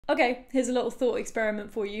Okay, here's a little thought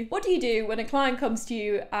experiment for you. What do you do when a client comes to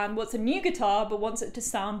you and wants a new guitar but wants it to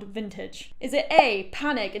sound vintage? Is it A,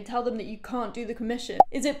 panic and tell them that you can't do the commission?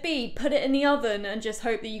 Is it B, put it in the oven and just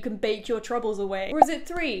hope that you can bake your troubles away? Or is it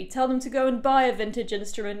 3, tell them to go and buy a vintage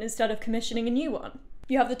instrument instead of commissioning a new one?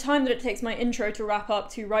 You have the time that it takes my intro to wrap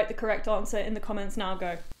up to write the correct answer in the comments now.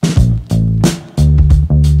 Go.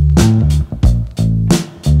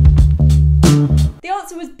 The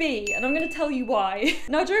answer was B, and I'm going to tell you why.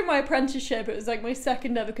 Now, during my apprenticeship, it was like my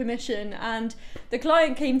second ever commission, and the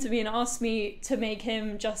client came to me and asked me to make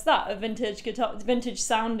him just that, a vintage guitar, vintage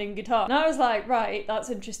sounding guitar. And I was like, right, that's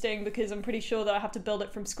interesting because I'm pretty sure that I have to build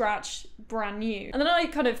it from scratch, brand new. And then I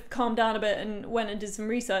kind of calmed down a bit and went and did some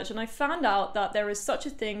research, and I found out that there is such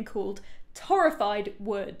a thing called torrefied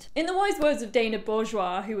wood. In the wise words of Dana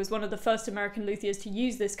Bourgeois, who was one of the first American luthiers to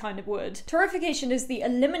use this kind of wood, torrefication is the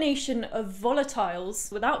elimination of volatiles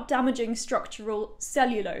without damaging structural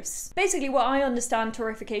cellulose. Basically, what I understand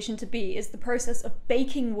torrefication to be is the process of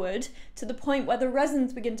baking wood to the point where the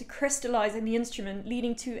resins begin to crystallize in the instrument,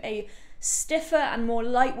 leading to a stiffer and more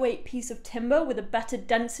lightweight piece of timber with a better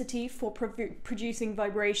density for producing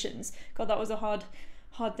vibrations. God, that was a hard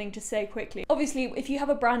thing to say quickly. Obviously, if you have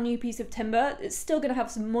a brand new piece of timber, it's still going to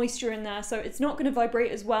have some moisture in there, so it's not going to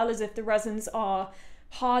vibrate as well as if the resins are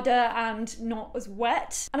harder and not as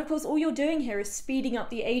wet. And of course, all you're doing here is speeding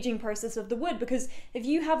up the aging process of the wood, because if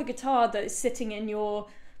you have a guitar that is sitting in your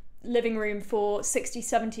living room for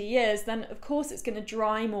 60-70 years, then of course it's going to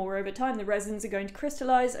dry more over time. The resins are going to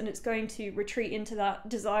crystallize and it's going to retreat into that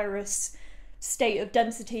desirous state of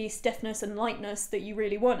density, stiffness and lightness that you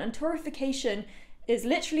really want. And torrefication is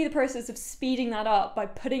literally the process of speeding that up by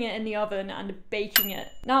putting it in the oven and baking it.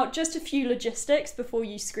 Now, just a few logistics before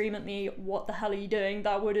you scream at me, what the hell are you doing?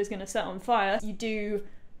 That wood is going to set on fire. You do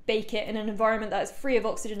bake it in an environment that is free of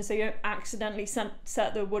oxygen so you don't accidentally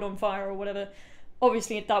set the wood on fire or whatever.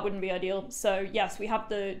 Obviously, that wouldn't be ideal. So yes, we have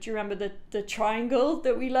do you remember the triangle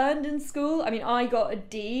that we learned in school? I mean, I got a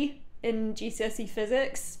D in GCSE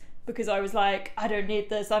physics because I was like, I don't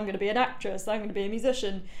need this, I'm going to be an actress, I'm going to be a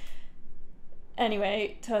musician.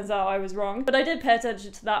 Anyway, turns out I was wrong, but I did pay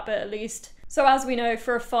attention to that bit at least. So as we know,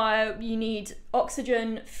 for a fire, you need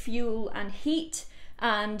oxygen, fuel, and heat,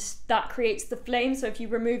 and that creates the flame. So if you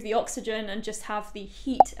remove the oxygen and just have the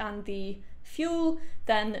heat and the fuel,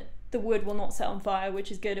 then the wood will not set on fire,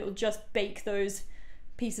 which is good. It will just bake those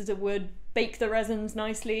pieces of wood, bake the resins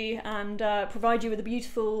nicely, and provide you with a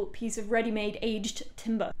beautiful piece of ready-made aged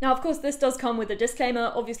timber. Now, of course, this does come with a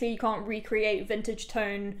disclaimer. Obviously, you can't recreate vintage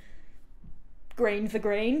tone grain for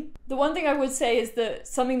grain. The one thing I would say is that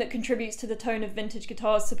something that contributes to the tone of vintage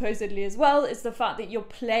guitars supposedly as well is the fact that you're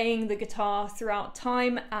playing the guitar throughout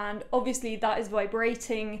time, and obviously that is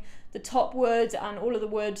vibrating the top wood and all of the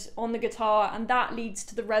wood on the guitar, and that leads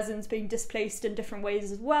to the resins being displaced in different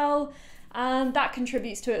ways as well, and that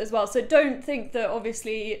contributes to it as well. So don't think that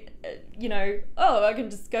obviously, you know, oh, I can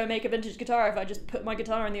just go make a vintage guitar if I just put my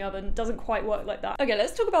guitar in the oven. It doesn't quite work like that. Okay,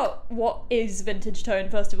 let's talk about what is vintage tone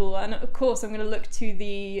first of all, and of course I'm going to look to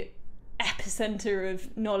the epicenter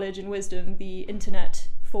of knowledge and wisdom, the internet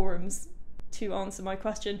forums, to answer my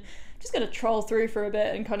question. I'm just going to troll through for a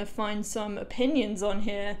bit and kind of find some opinions on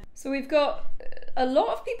here. So we've got a lot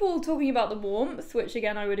of people talking about the warmth, which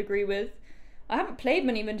again I would agree with. I haven't played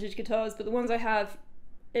many vintage guitars, but the ones I have,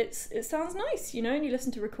 it sounds nice, you know, and you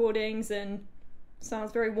listen to recordings and it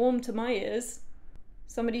sounds very warm to my ears.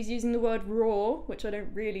 Somebody's using the word raw, which I don't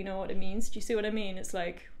really know what it means. Do you see what I mean? It's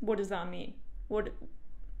like, what does that mean? A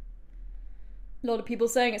lot of people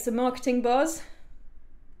saying it's a marketing buzz.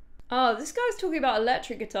 Ah, this guy's talking about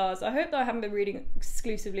electric guitars. I hope that I haven't been reading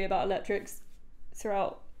exclusively about electrics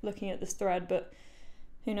throughout looking at this thread, but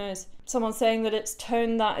who knows? Someone's saying that it's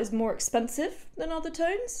tone that is more expensive than other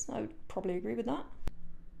tones. I would probably agree with that.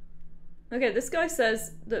 Okay, this guy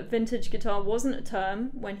says that vintage guitar wasn't a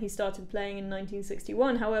term when he started playing in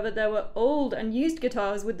 1961. However, there were old and used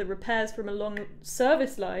guitars with the repairs from a long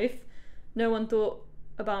service life. No one thought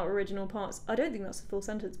about original parts. I don't think that's a full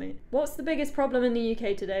sentence, mate. What's the biggest problem in the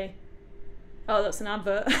UK today? Oh, that's an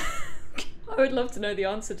advert. I would love to know the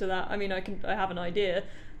answer to that. I mean, I have an idea.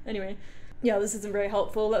 Anyway. Yeah, this isn't very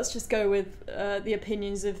helpful. Let's just go with the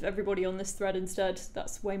opinions of everybody on this thread instead.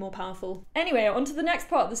 That's way more powerful. Anyway, on to the next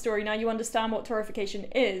part of the story. Now you understand what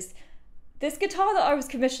torrefication is. This guitar that I was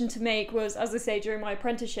commissioned to make was, as I say, during my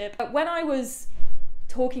apprenticeship. When I was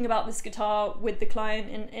talking about this guitar with the client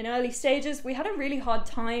in early stages, we had a really hard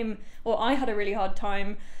time, or I had a really hard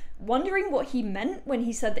time, wondering what he meant when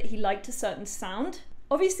he said that he liked a certain sound.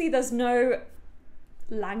 Obviously, there's no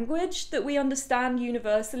language that we understand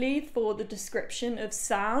universally for the description of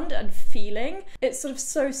sound and feeling. It's sort of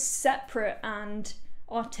so separate and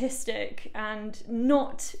artistic and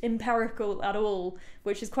not empirical at all,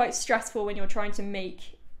 which is quite stressful when you're trying to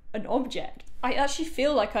make an object. I actually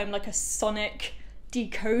feel like I'm like a sonic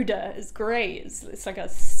decoder. It's great. It's like a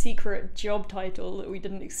secret job title that we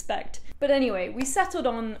didn't expect. But anyway, we settled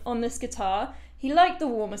on this guitar. He liked the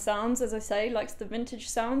warmer sounds, as I say, likes the vintage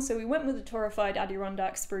sounds, so we went with the Torrefied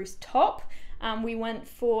Adirondack spruce top, and we went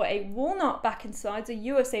for a walnut back and sides, a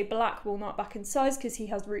USA black walnut back and sides, because he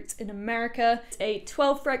has roots in America. It's a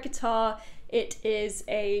 12 fret guitar. It is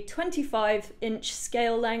a 25-inch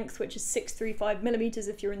scale length, which is 635 millimeters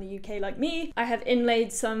if you're in the UK like me. I have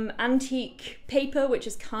inlaid some antique paper, which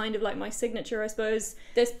is kind of like my signature, I suppose.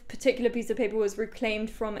 This particular piece of paper was reclaimed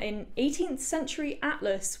from an 18th century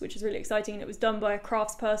atlas, which is really exciting, and it was done by a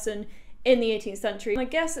craftsperson in the 18th century. I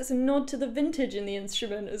guess it's a nod to the vintage in the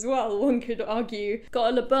instrument as well, one could argue.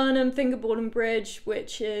 Got a laburnum fingerboard and bridge,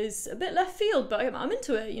 which is a bit left field, but I'm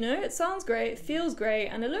into it, you know? It sounds great, it feels great,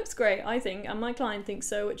 and it looks great, I think, and my client thinks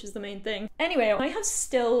so, which is the main thing. Anyway, I have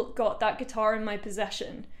still got that guitar in my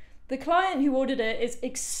possession. The client who ordered it is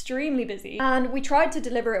extremely busy, and we tried to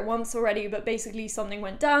deliver it once already, but basically something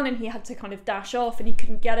went down and he had to kind of dash off and he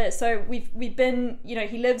couldn't get it. So we've been, you know,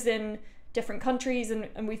 he lives in different countries,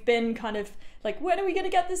 and we've been kind of like, when are we going to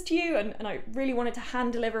get this to you? And I really wanted to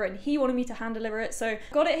hand deliver it, and he wanted me to hand deliver it, so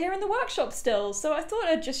got it here in the workshop still. So I thought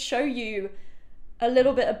I'd just show you a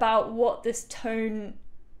little bit about what this tone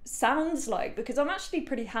sounds like, because I'm actually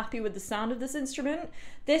pretty happy with the sound of this instrument.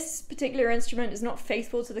 This particular instrument is not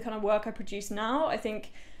faithful to the kind of work I produce now. I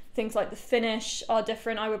think things like the finish are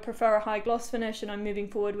different. I would prefer a high gloss finish, and I'm moving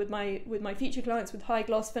forward with my future clients with high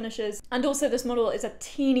gloss finishes. And also this model is a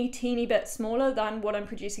teeny bit smaller than what I'm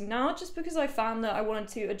producing now, just because I found that I wanted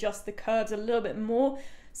to adjust the curves a little bit more.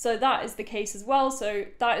 So that is the case as well. So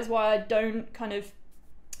that is why I don't kind of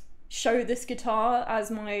show this guitar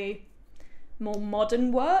as my more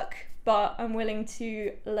modern work, but I'm willing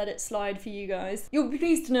to let it slide for you guys. You'll be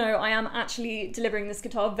pleased to know I am actually delivering this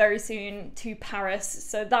guitar very soon to Paris,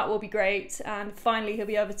 so that will be great, and finally he'll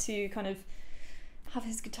be able to kind of have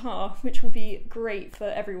his guitar, which will be great for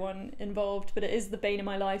everyone involved, but it is the bane of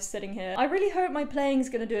my life sitting here. I really hope my playing's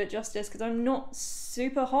gonna do it justice, because I'm not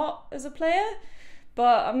super hot as a player,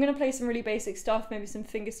 but I'm gonna play some really basic stuff, maybe some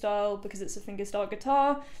fingerstyle, because it's a fingerstyle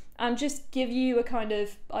guitar, and just give you a kind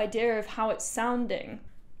of idea of how it's sounding.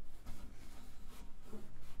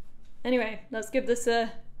 Anyway, let's give this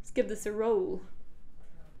a roll.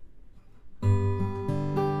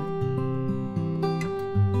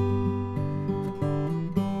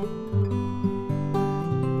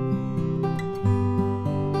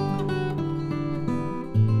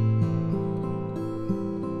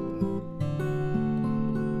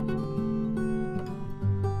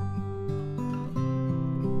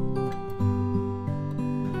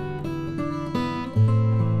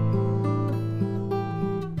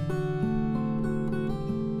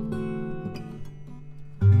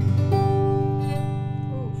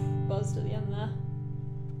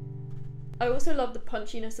 I also love the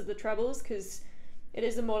punchiness of the trebles, because it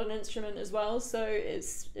is a modern instrument as well, so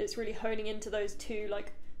it's really honing into those two,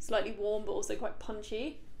 like slightly warm but also quite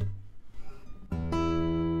punchy.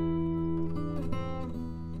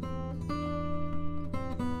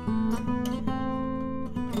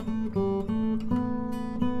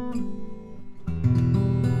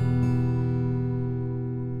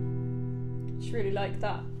 Just really like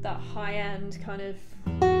that high end kind of.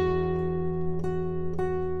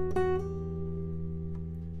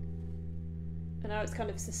 Now it's kind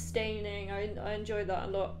of sustaining. I enjoy that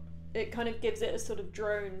a lot. It kind of gives it a sort of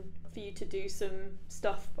drone for you to do some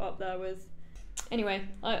stuff up there with. Anyway,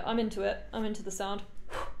 I'm into it. I'm into the sound.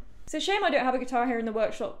 It's a shame I don't have a guitar here in the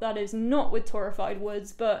workshop that is not with torrefied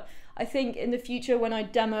woods, but I think in the future when I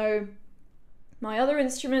demo my other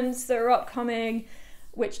instruments that are upcoming,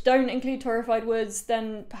 which don't include torrefied woods,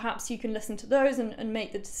 then perhaps you can listen to those and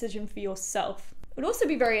make the decision for yourself. It would also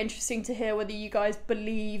be very interesting to hear whether you guys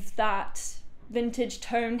believe that vintage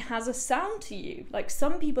tone has a sound to you. Like,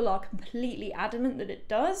 some people are completely adamant that it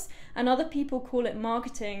does, and other people call it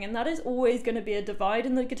marketing, and that is always going to be a divide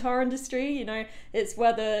in the guitar industry. You know, it's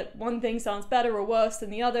whether one thing sounds better or worse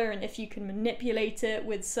than the other, and if you can manipulate it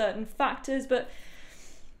with certain factors, but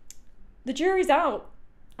the jury's out,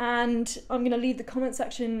 and I'm going to leave the comment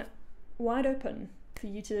section wide open for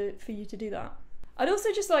you to do that. I'd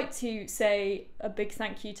also just like to say a big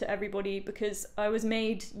thank you to everybody, because I was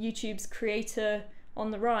made YouTube's Creator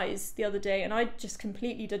on the Rise the other day, and I just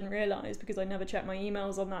completely didn't realise, because I never checked my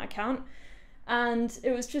emails on that account. And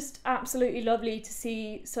it was just absolutely lovely to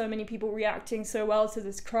see so many people reacting so well to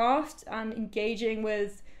this craft and engaging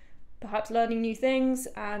with perhaps learning new things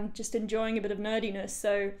and just enjoying a bit of nerdiness.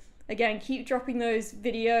 So again, keep dropping those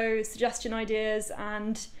video suggestion ideas,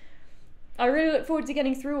 and I really look forward to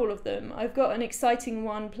getting through all of them. I've got an exciting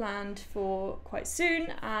one planned for quite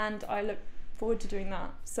soon, and I look forward to doing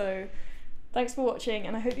that. So thanks for watching,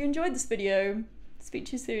 and I hope you enjoyed this video. Speak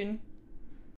to you soon.